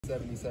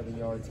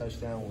77-yard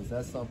touchdown. Was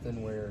that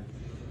something where,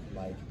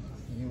 like,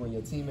 you and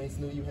your teammates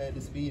knew you had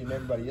the speed and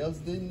everybody else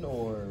didn't?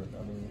 Or,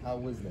 I mean, how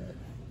was that?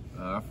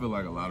 I feel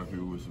like a lot of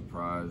people were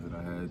surprised that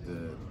I had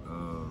that.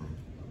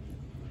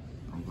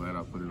 I'm glad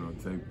I put it on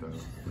tape, though,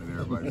 let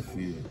everybody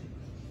see it.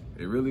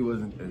 It really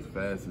wasn't as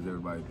fast as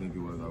everybody think it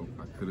was.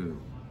 I could have,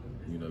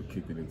 you know,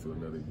 kicked it into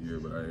another gear,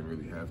 but I didn't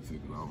really have to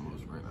because I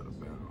almost ran out of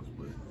bounds.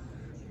 But,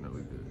 you know,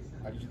 we did.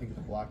 How did you think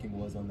the blocking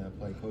was on that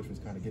play? Coach was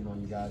kind of getting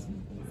on you guys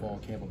in fall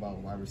camp about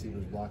wide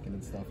receivers blocking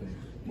and stuff, and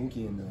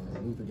Mookie and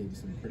Luther gave you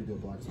some pretty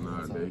good blocks.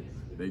 Nah,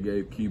 they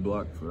gave key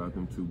blocks. Without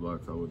them 2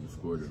 blocks, I wouldn't have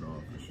scored it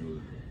all for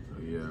sure.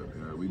 So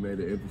yeah, we made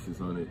an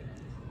emphasis on it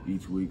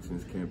each week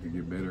since camp to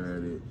get better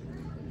at it.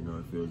 And, you know,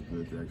 it feels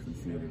good to actually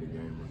see it in the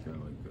game work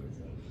out like that.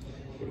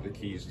 What are the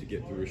keys to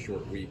get through a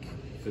short week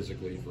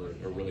physically for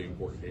a really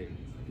important game?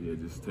 Yeah,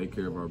 just take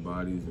care of our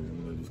bodies and,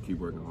 you know, just keep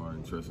working hard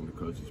and trusting the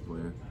coach's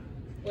plan.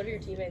 What are your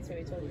teammates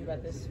maybe told you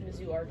about this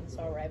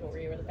Mizzou-Arkansas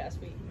rivalry over the past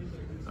week?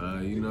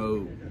 You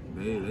know,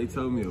 they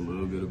told me a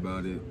little bit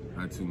about it,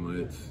 not too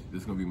much.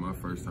 This is going to be my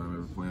first time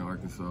ever playing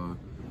Arkansas,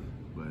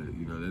 but,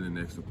 you know, they're the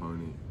next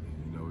opponent,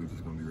 and, you know, we're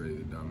just going to be ready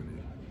to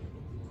dominate.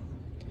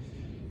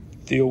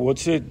 Theo,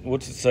 what's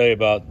it say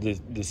about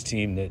this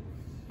team that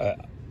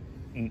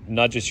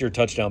not just your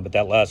touchdown, but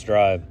that last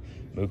drive,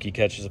 Mookie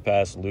catches a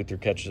pass, Luther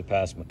catches a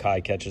pass,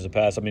 Makai catches a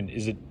pass. I mean,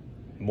 is it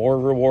more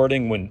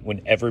rewarding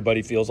when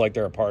everybody feels like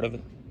they're a part of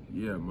it?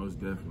 Yeah, most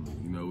definitely.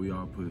 You know, we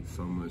all put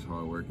so much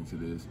hard work into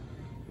this,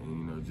 and,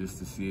 you know, just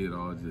to see it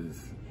all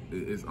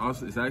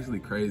it's actually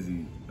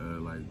crazy.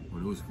 Like,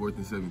 when it was 4th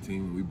and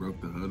 17, when we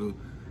broke the huddle,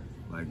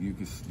 like, you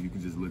could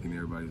just look in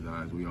everybody's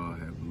eyes. We all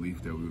had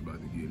belief that we were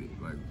about to get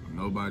it. Like,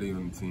 nobody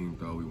on the team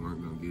thought we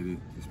weren't going to get it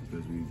just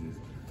because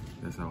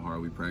that's how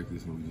hard we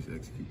practice, and we just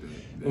execute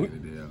that day in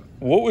and day out.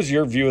 What was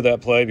your view of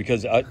that play?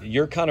 Because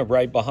you're kind of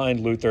right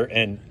behind Luther,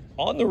 and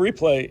on the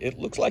replay, it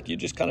looks like you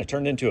just kind of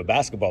turned into a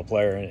basketball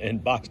player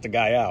and boxed a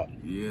guy out.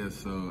 Yeah,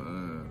 so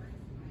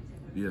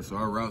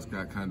our routes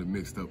got kind of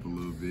mixed up a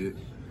little bit,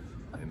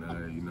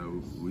 and you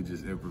know, we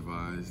just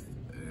improvised,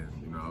 and,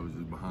 you know, I was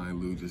just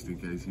behind Lou just in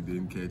case he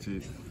didn't catch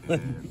it,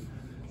 and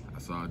I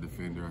saw a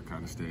defender. I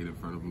kind of stayed in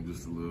front of him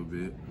just a little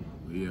bit.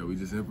 But yeah, we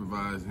just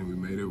improvised and we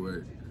made it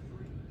work.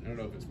 I don't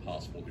know if it's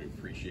possible to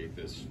appreciate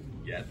this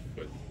yet,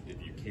 but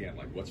if you can,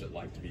 like, what's it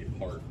like to be a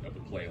part of a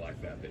play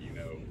like that you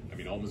know? I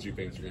mean, all Mizzou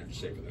fans are going to have to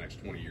say for the next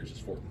 20 years is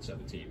 4th and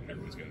 17, and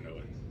everyone's going to know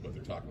what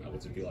they're talking about.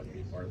 What's it feel like to be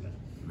a part of that?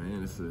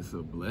 Man, it's a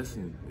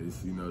blessing.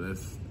 It's, you know,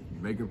 that's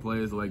making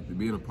plays like,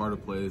 being a part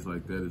of plays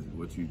like that is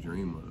what you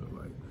dream of.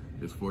 Like,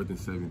 it's 4th and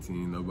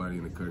 17. Nobody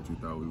in the country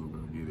thought we were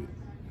going to get it.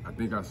 I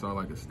think I saw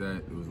like a stat.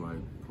 It was like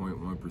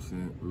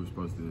 0.1%. We were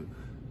supposed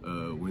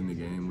to win the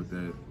game with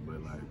that, but,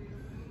 like,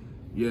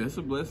 yeah, it's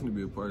a blessing to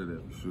be a part of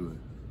that for sure.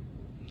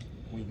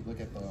 When you look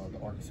at the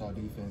Arkansas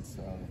defense,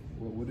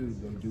 what do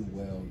they do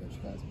well that you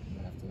guys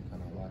have to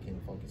kind of lock in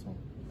and focus on?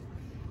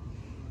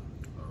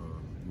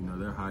 You know,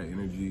 they're high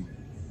energy.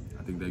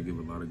 I think they give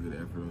a lot of good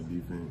effort on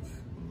defense.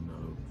 You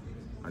know,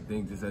 I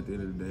think just at the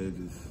end of the day,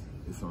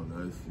 it's on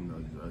us. You know,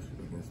 just us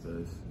against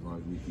us. As long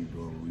as we keep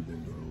doing what we've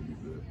been doing, we'll be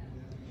good.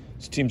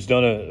 This team's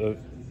done a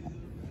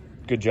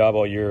good job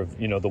all year of,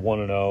 you know, the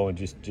 1-0 and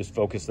just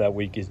focus that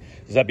week. Does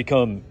that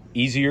become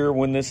easier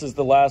when this is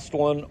the last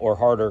one, or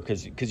harder?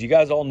 Because you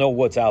guys all know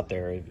what's out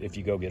there if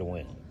you go get a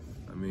win.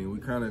 I mean, we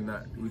try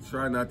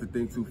not to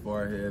think too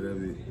far ahead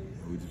of it.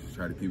 We just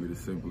try to keep it as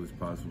simple as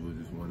possible.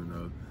 Just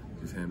 1-0,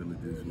 just handle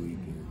it this week,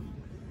 and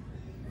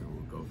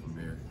we'll go from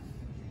there.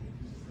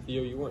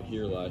 Theo, you weren't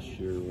here last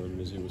year when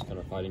Mizzou was kind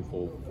of fighting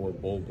for a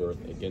bowl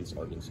berth against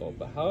Arkansas,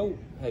 but how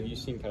have you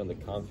seen kind of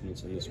the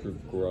confidence in this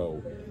group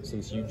grow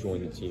since you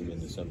joined the team in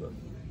December?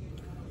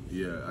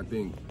 Yeah, I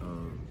think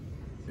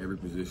every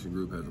position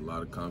group has a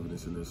lot of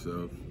confidence in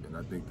themselves, and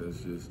I think that's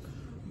just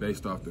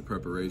based off the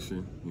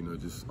preparation, you know,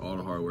 just all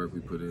the hard work we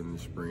put in the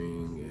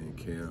spring and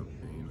camp,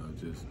 and, you know,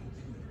 just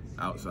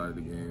outside of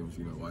the games,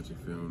 you know, watching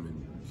film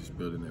and just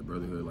building that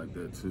brotherhood like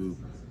that too.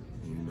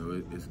 And, you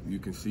know, you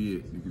can see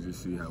it. You can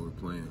just see how we're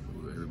playing.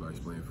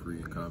 Everybody's playing free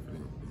and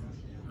confident, and,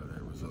 you know,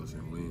 that results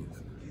in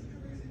wins.